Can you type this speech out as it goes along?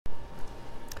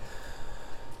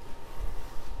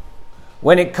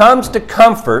When it comes to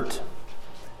comfort,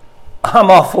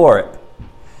 I'm all for it.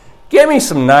 Give me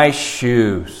some nice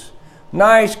shoes,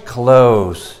 nice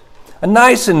clothes, a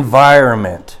nice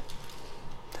environment,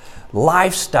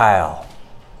 lifestyle,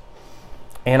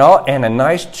 and a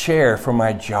nice chair for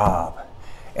my job.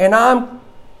 And I'm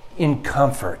in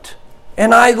comfort,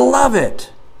 and I love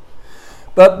it.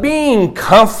 But being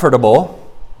comfortable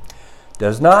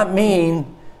does not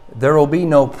mean there will be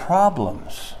no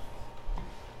problems.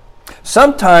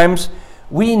 Sometimes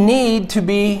we need to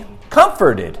be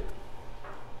comforted.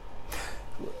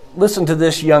 Listen to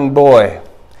this young boy.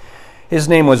 His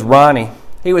name was Ronnie.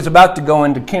 He was about to go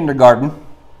into kindergarten.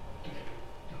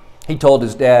 He told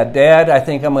his dad, "Dad, I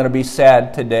think I'm going to be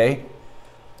sad today."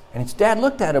 And his dad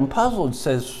looked at him puzzled and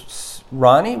says,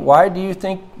 "Ronnie, why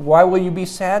will you be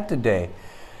sad today?"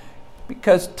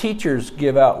 "Because teachers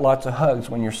give out lots of hugs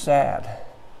when you're sad."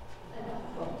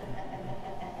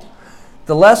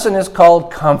 The lesson is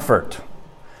called comfort.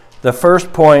 The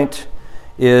first point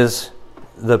is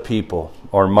the people,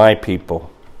 or my people.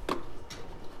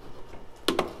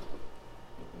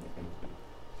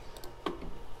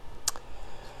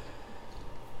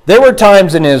 There were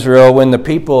times in Israel when the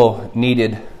people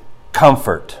needed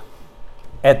comfort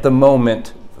at the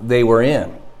moment they were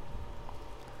in.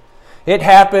 It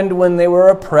happened when they were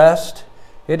oppressed.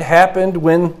 It happened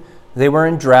when they were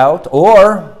in drought,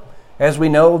 or, as we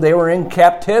know, they were in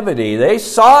captivity. They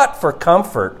sought for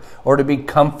comfort or to be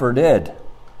comforted.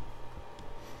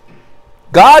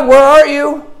 "God, where are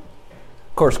you?"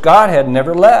 Of course, God had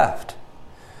never left.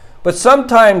 But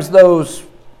sometimes those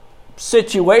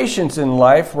situations in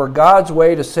life were God's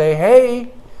way to say,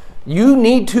 "Hey, you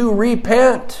need to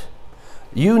repent.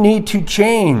 You need to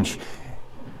change,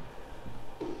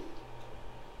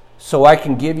 so I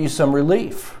can give you some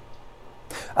relief."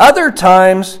 Other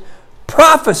times,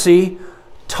 prophecy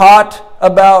taught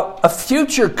about a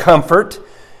future comfort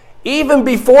even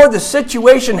before the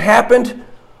situation happened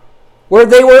where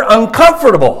they were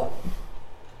uncomfortable,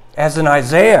 as in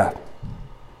Isaiah.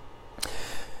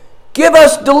 "Give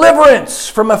us deliverance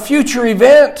from a future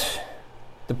event."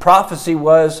 The prophecy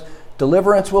was,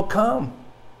 deliverance will come.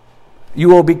 You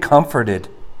will be comforted.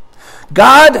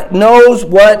 God knows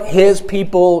what His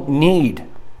people need.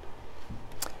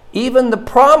 Even the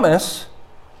promise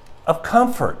of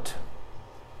comfort.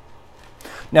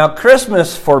 Now,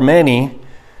 Christmas for many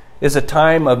is a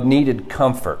time of needed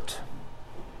comfort.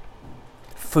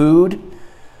 Food.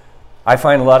 I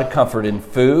find a lot of comfort in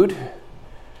food.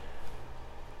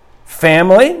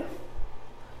 Family.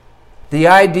 The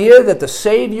idea that the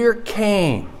Savior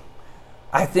came,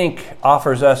 I think,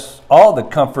 offers us all the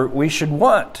comfort we should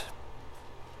want.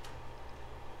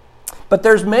 But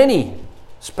there's many,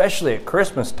 especially at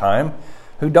Christmas time,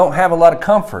 who don't have a lot of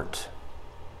comfort.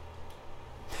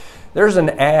 There's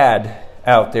an ad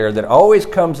out there that always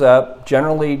comes up,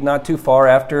 generally not too far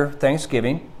after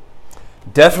Thanksgiving,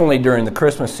 definitely during the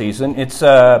Christmas season. It's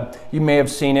you may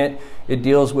have seen it. It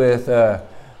deals with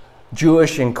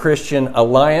Jewish and Christian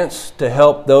alliance to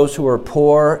help those who are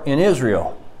poor in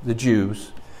Israel, the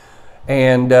Jews.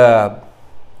 And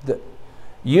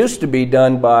used to be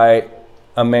done by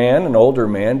a man, an older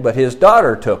man, but his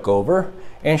daughter took over,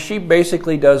 and she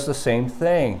basically does the same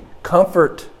thing.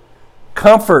 Comfort,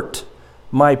 comfort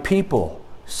my people,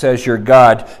 says your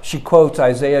God. She quotes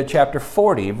Isaiah chapter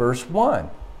 40, verse 1.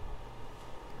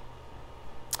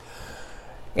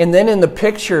 And then in the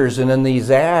pictures and in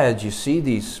these ads, you see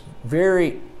these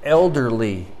very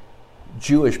elderly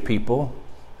Jewish people,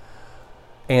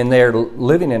 and they're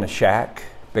living in a shack,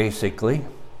 basically,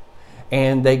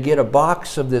 and they get a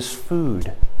box of this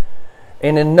food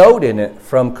and a note in it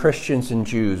from Christians and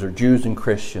Jews, or Jews and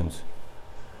Christians,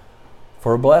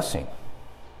 for a blessing.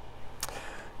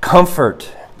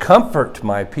 Comfort, comfort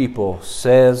my people,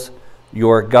 says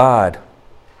your God.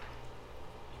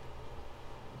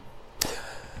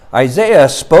 Isaiah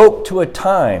spoke to a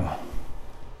time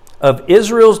of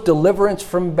Israel's deliverance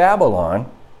from Babylon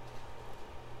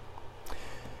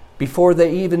before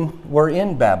they even were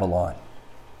in Babylon.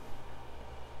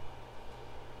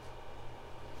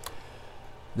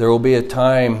 There will be a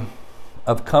time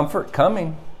of comfort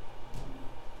coming.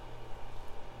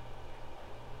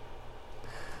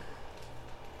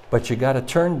 But you got to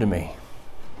turn to me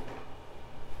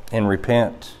and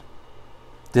repent.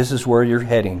 This is where you're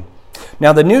heading.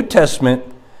 Now, the New Testament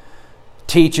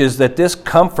teaches that this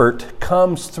comfort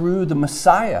comes through the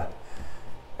Messiah,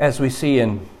 as we see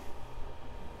in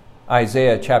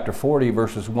Isaiah chapter 40,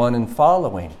 verses 1 and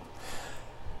following.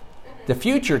 The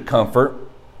future comfort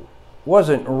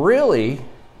wasn't really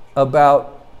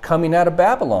about coming out of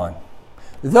Babylon,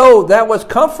 though that was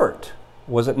comfort,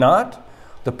 was it not?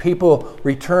 The people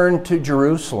returned to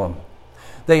Jerusalem.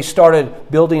 They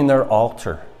started building their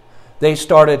altar. They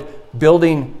started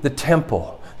building the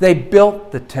temple. They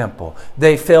built the temple.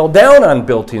 They fell down on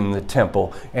building the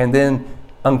temple, and then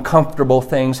uncomfortable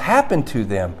things happened to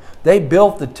them. They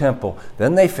built the temple.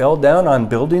 Then they fell down on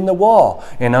building the wall,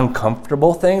 and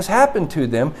uncomfortable things happened to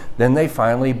them. Then they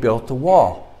finally built the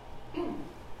wall.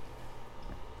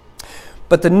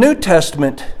 But the New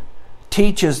Testament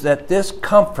teaches that this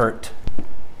comfort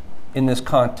in this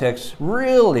context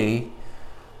really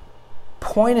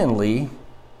pointedly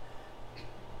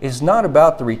is not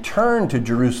about the return to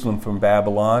Jerusalem from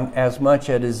Babylon as much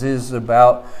as it is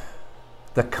about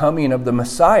the coming of the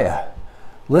Messiah.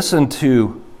 Listen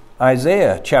to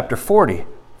Isaiah chapter 40,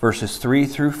 verses 3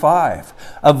 through 5.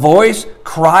 A voice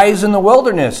cries in the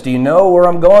wilderness. Do you know where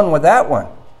I'm going with that one?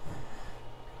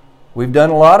 We've done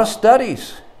a lot of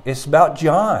studies. It's about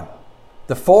John,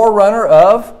 the forerunner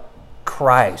of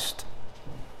Christ.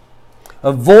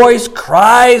 A voice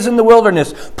cries in the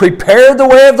wilderness, prepare the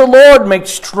way of the Lord, make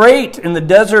straight in the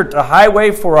desert a highway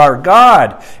for our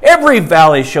God. Every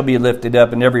valley shall be lifted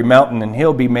up, and every mountain and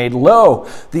hill be made low.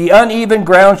 The uneven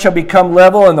ground shall become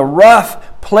level, and the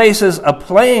rough places a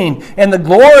plain. And the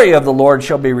glory of the Lord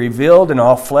shall be revealed, and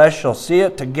all flesh shall see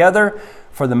it together,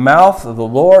 for the mouth of the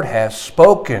Lord has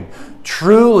spoken.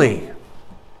 Truly.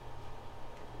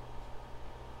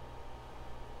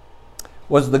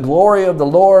 Was the glory of the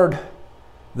Lord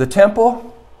the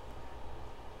temple?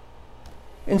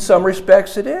 In some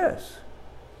respects it is.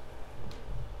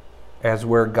 As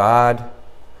where God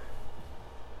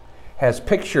has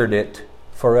pictured it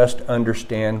for us to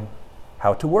understand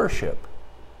how to worship.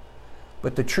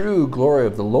 But the true glory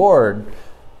of the Lord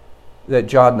that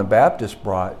John the Baptist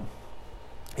brought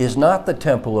is not the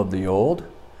temple of the old.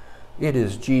 It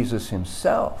is Jesus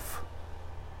himself.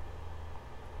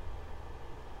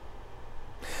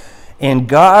 And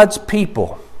God's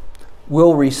people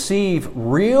will receive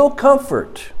real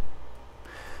comfort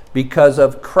because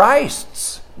of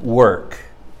Christ's work.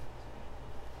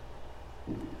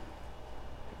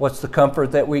 What's the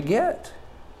comfort that we get?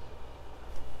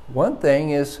 One thing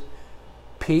is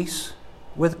peace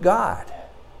with God.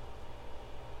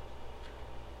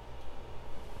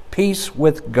 Peace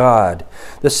with God.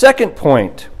 The second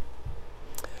point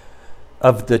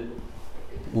of the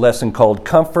lesson called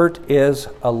comfort is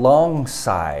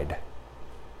alongside.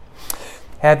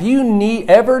 Have you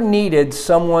ever needed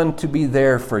someone to be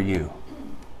there for you?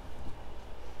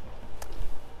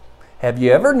 Have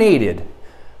you ever needed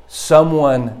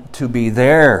someone to be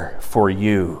there for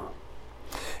you?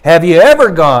 Have you ever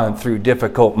gone through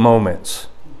difficult moments?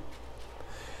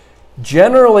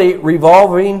 Generally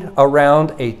revolving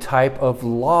around a type of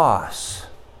loss.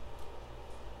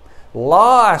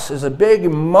 Loss is a big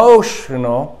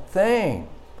emotional thing.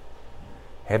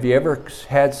 Have you ever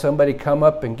had somebody come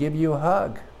up and give you a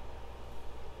hug?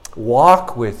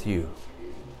 Walk with you.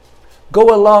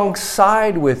 Go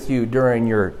alongside with you during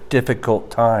your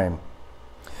difficult time.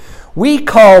 We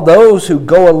call those who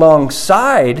go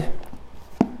alongside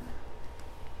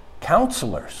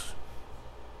counselors,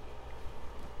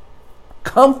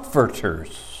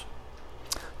 comforters.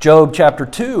 Job chapter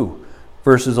 2,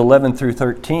 verses 11 through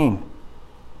 13.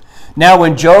 Now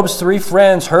when Job's 3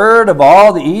 friends heard of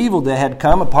all the evil that had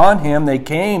come upon him, they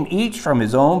came each from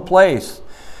his own place.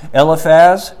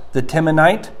 Eliphaz the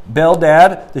Temanite,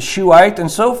 Bildad the Shuhite,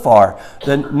 and Zophar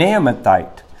the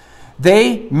Naamathite.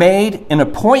 They made an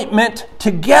appointment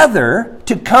together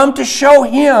to come to show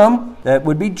him, that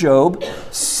would be Job,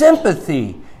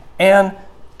 sympathy and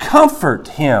comfort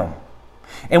him.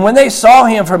 And when they saw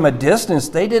him from a distance,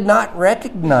 they did not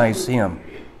recognize him.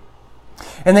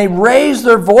 And they raised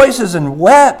their voices and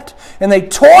wept, and they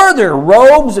tore their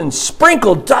robes and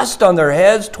sprinkled dust on their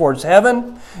heads towards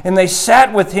heaven, and they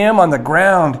sat with him on the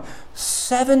ground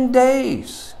 7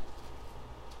 days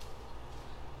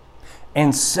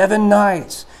and 7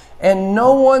 nights, and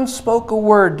no one spoke a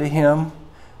word to him,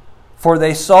 for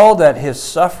they saw that his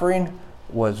suffering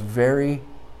was very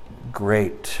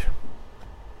great.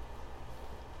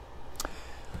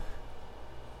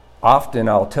 Often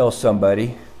I'll tell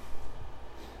somebody,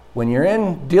 when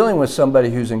you're dealing with somebody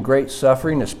who's in great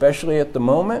suffering, especially at the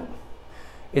moment,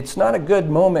 it's not a good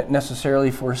moment necessarily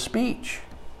for a speech.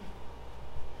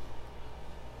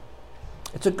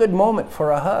 It's a good moment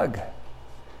for a hug.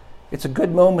 It's a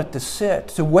good moment to sit,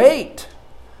 to wait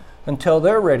until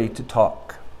they're ready to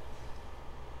talk.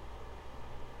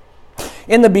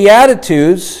 In the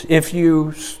Beatitudes, if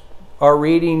you are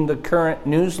reading the current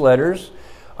newsletters,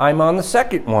 I'm on the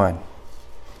second one.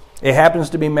 It happens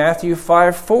to be Matthew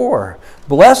 5:4.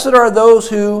 Blessed are those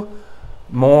who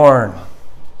mourn,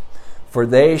 for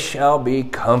they shall be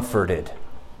comforted.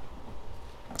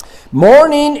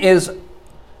 Mourning is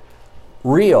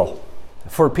real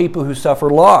for people who suffer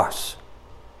loss.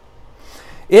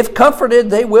 If comforted,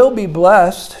 they will be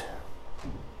blessed.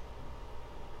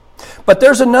 But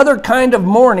there's another kind of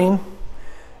mourning,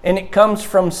 and it comes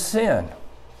from sin.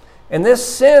 And this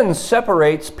sin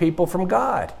separates people from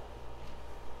God.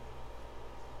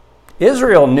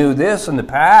 Israel knew this in the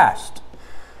past.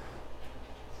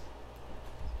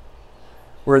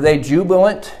 Were they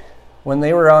jubilant when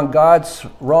they were on God's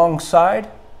wrong side?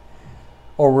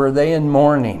 Or were they in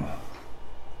mourning?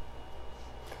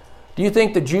 Do you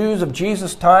think the Jews of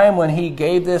Jesus' time, when he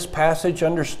gave this passage,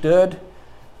 understood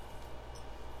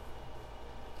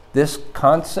this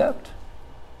concept?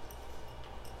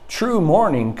 True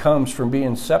mourning comes from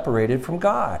being separated from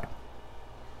God,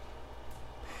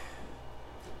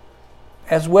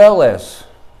 as well as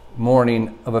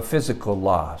mourning of a physical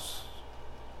loss.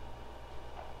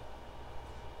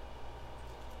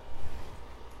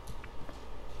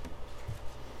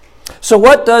 So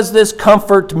what does this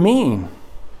comfort mean?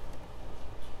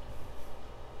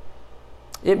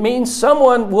 It means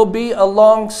someone will be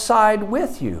alongside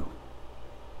with you.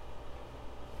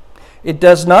 It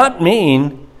does not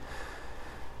mean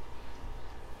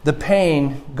the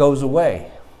pain goes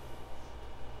away.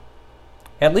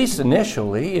 At least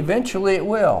initially. Eventually it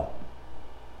will,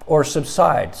 or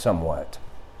subside somewhat.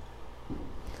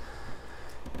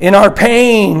 In our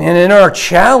pain and in our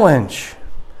challenge,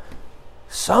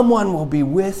 someone will be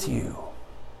with you.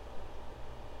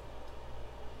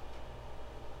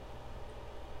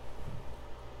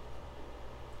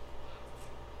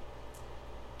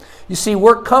 You see,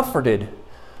 we're comforted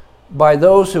by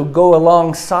those who go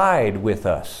alongside with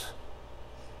us.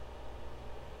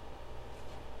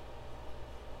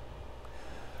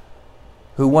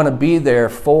 Who want to be there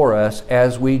for us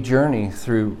as we journey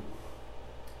through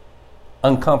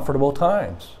uncomfortable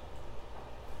times,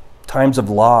 times of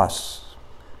loss.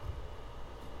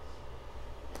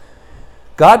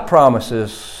 God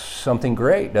promises something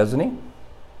great, doesn't he?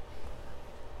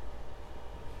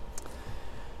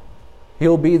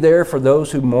 He'll be there for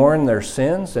those who mourn their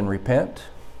sins and repent.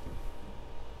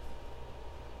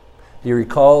 Do you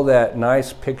recall that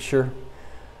nice picture?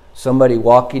 Somebody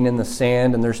walking in the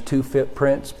sand and there's 2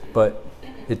 footprints, but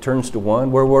it turns to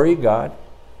one. Where were you, God?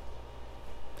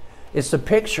 It's a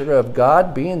picture of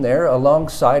God being there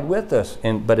alongside with us.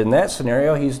 But in that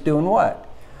scenario, he's doing what?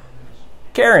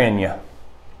 Carrying you.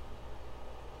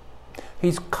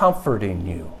 He's comforting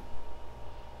you.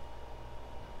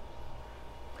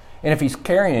 And if he's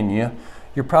carrying you,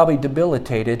 you're probably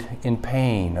debilitated in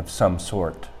pain of some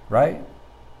sort, right?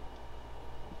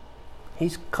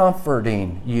 He's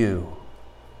comforting you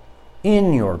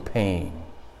in your pain.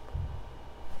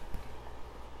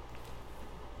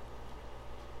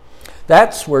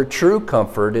 That's where true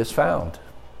comfort is found.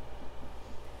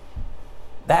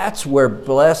 That's where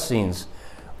blessings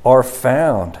are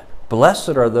found. Blessed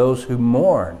are those who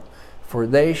mourn, for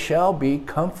they shall be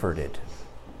comforted.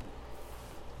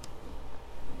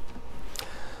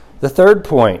 The third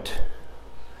point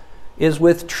is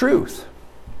with truth.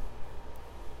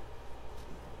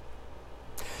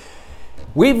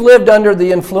 We've lived under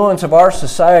the influence of our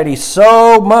society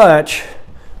so much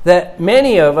that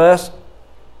many of us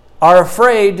are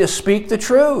afraid to speak the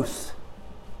truth.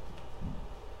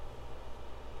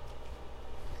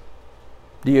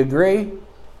 Do you agree?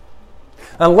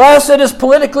 Unless it is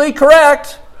politically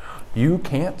correct, you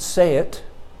can't say it.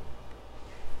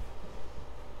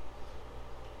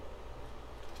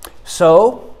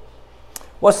 So,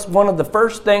 what's one of the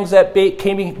first things that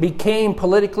became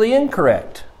politically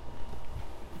incorrect?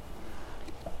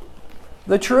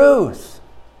 The truth.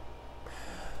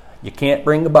 You can't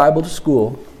bring the Bible to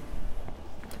school.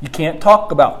 You can't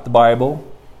talk about the Bible.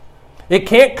 It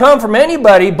can't come from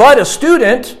anybody but a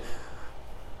student.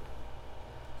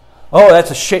 Oh,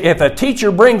 that's a shame. If a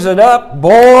teacher brings it up,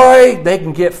 boy, they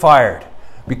can get fired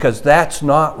because that's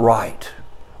not right.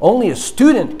 Only a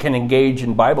student can engage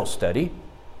in Bible study.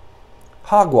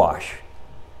 Hogwash.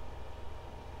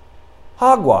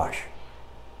 Hogwash.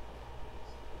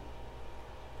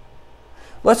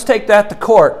 Let's take that to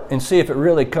court and see if it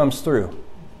really comes through,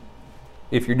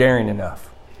 if you're daring enough.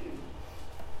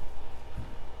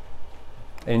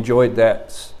 I enjoyed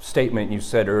that statement you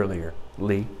said earlier,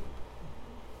 Lee.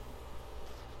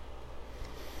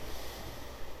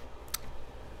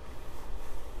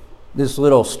 This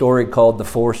little story called The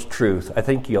Forced Truth. I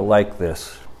think you'll like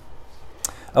this.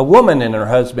 A woman and her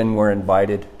husband were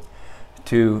invited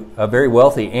to a very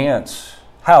wealthy aunt's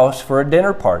house for a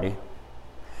dinner party.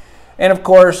 And of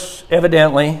course,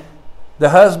 evidently, the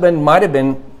husband might have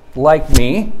been like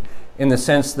me in the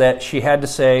sense that she had to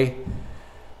say,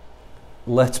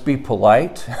 let's be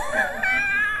polite.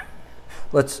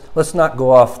 Let's not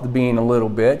go off the beam a little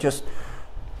bit. Just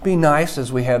be nice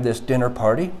as we have this dinner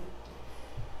party.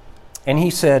 And he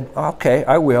said, okay,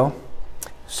 I will.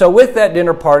 So with that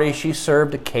dinner party, she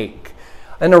served a cake.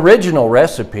 An original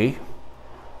recipe,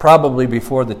 probably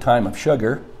before the time of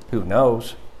sugar. Who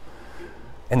knows?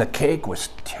 And the cake was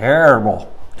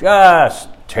terrible. Just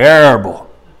terrible.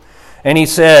 And he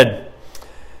said,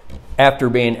 after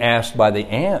being asked by the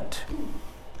aunt,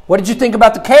 what did you think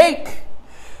about the cake?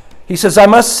 He says, I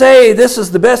must say this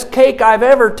is the best cake I've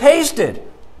ever tasted.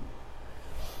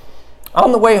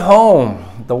 On the way home,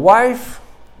 the wife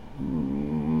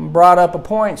brought up a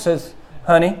point, says,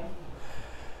 honey,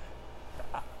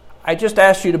 I just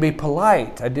asked you to be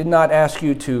polite. I did not ask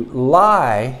you to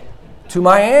lie to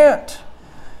my aunt.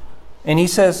 And he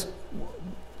says,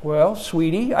 well,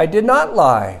 sweetie, I did not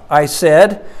lie. I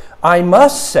said, I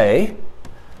must say,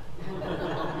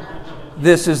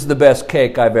 this is the best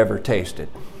cake I've ever tasted.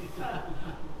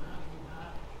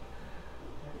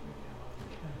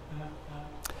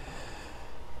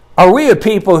 Are we a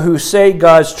people who say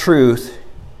God's truth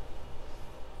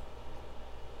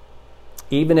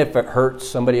even if it hurts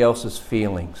somebody else's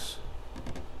feelings?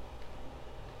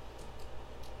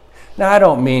 Now, I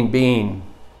don't mean being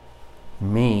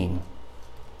mean,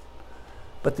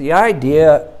 but the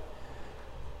idea,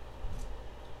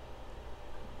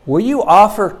 will you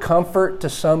offer comfort to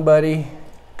somebody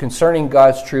concerning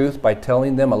God's truth by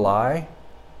telling them a lie?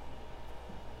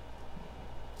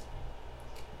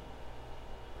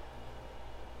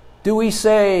 Do we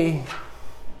say,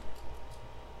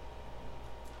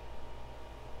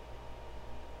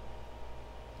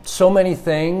 so many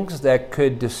things that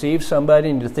could deceive somebody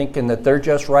into thinking that they're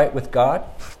just right with God,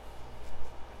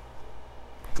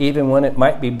 even when it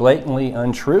might be blatantly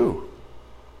untrue?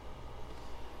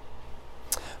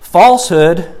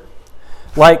 Falsehood,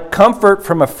 like comfort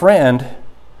from a friend,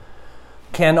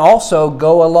 can also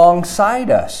go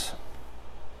alongside us.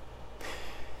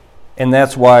 And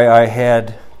that's why I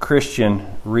had Christian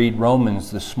read Romans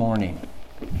this morning.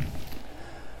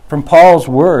 From Paul's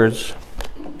words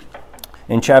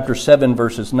in chapter 7,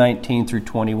 verses 19 through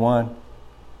 21.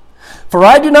 For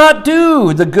I do not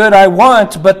do the good I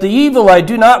want, but the evil I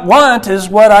do not want is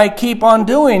what I keep on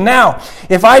doing. Now,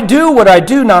 if I do what I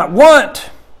do not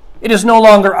want, it is no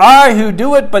longer I who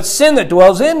do it, but sin that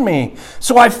dwells in me.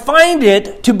 So I find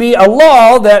it to be a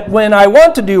law that when I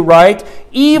want to do right,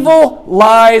 evil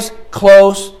lies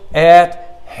close at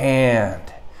hand.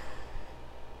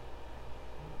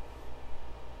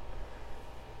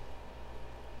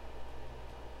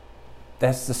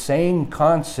 That's the same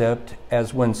concept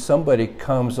as when somebody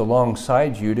comes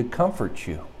alongside you to comfort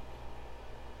you.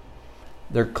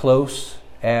 They're close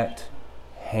at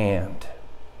hand.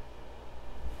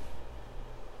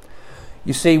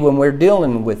 You see, when we're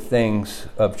dealing with things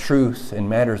of truth and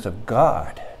matters of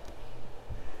God,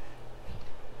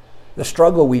 the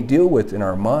struggle we deal with in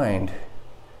our mind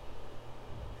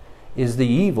is the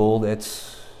evil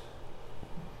that's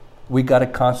we got to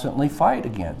constantly fight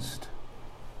against.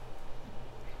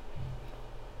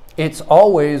 It's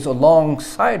always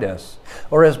alongside us.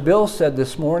 Or as Bill said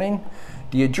this morning,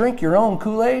 do you drink your own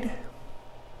Kool-Aid?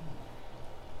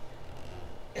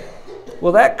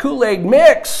 Well, that Kool-Aid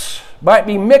mix might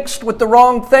be mixed with the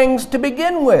wrong things to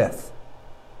begin with.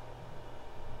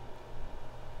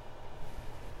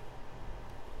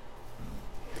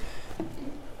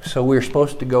 So we're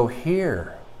supposed to go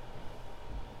here.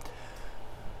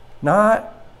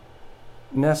 Not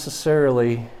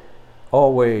necessarily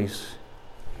always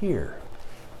here.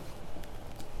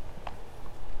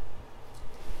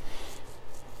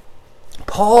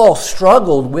 Paul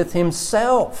struggled with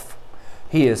himself,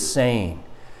 he is saying.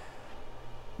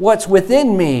 What's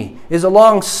within me is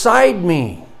alongside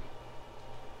me.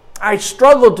 I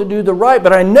struggle to do the right,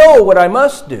 but I know what I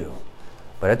must do.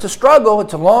 But it's a struggle,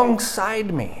 it's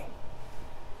alongside me.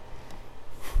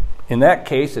 In that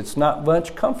case, it's not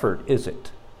much comfort, is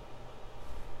it?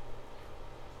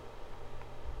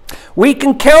 We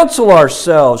can counsel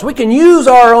ourselves. We can use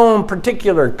our own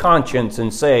particular conscience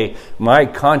and say, my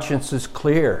conscience is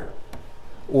clear.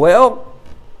 Well,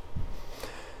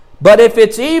 but if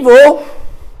it's evil,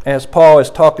 as Paul is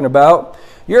talking about,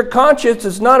 your conscience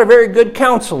is not a very good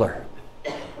counselor.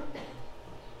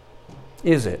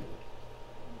 Is it?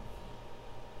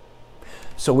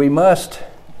 So we must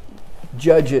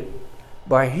judge it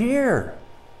by here.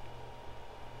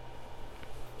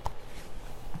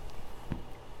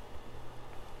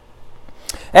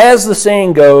 As the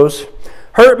saying goes,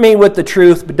 hurt me with the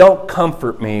truth, but don't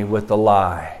comfort me with the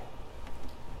lie.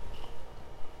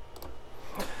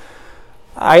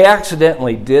 I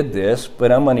accidentally did this,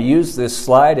 but I'm going to use this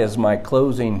slide as my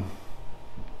closing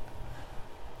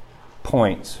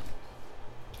points.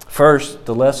 First,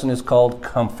 the lesson is called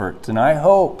comfort, and I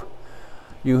hope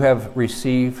you have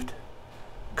received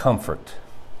comfort.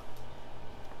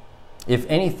 If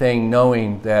anything,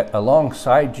 knowing that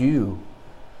alongside you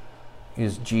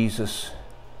is Jesus,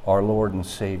 our Lord and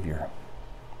Savior.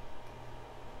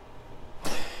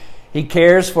 He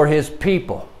cares for His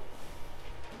people.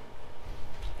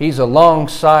 He's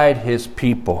alongside His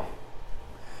people.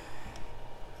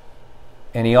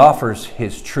 And He offers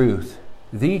His truth,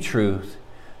 the truth,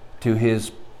 to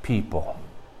His people.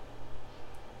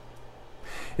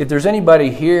 If there's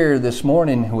anybody here this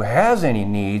morning who has any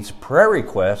needs, prayer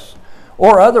requests,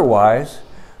 or otherwise,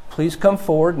 please come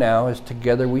forward now as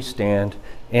together we stand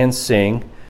and sing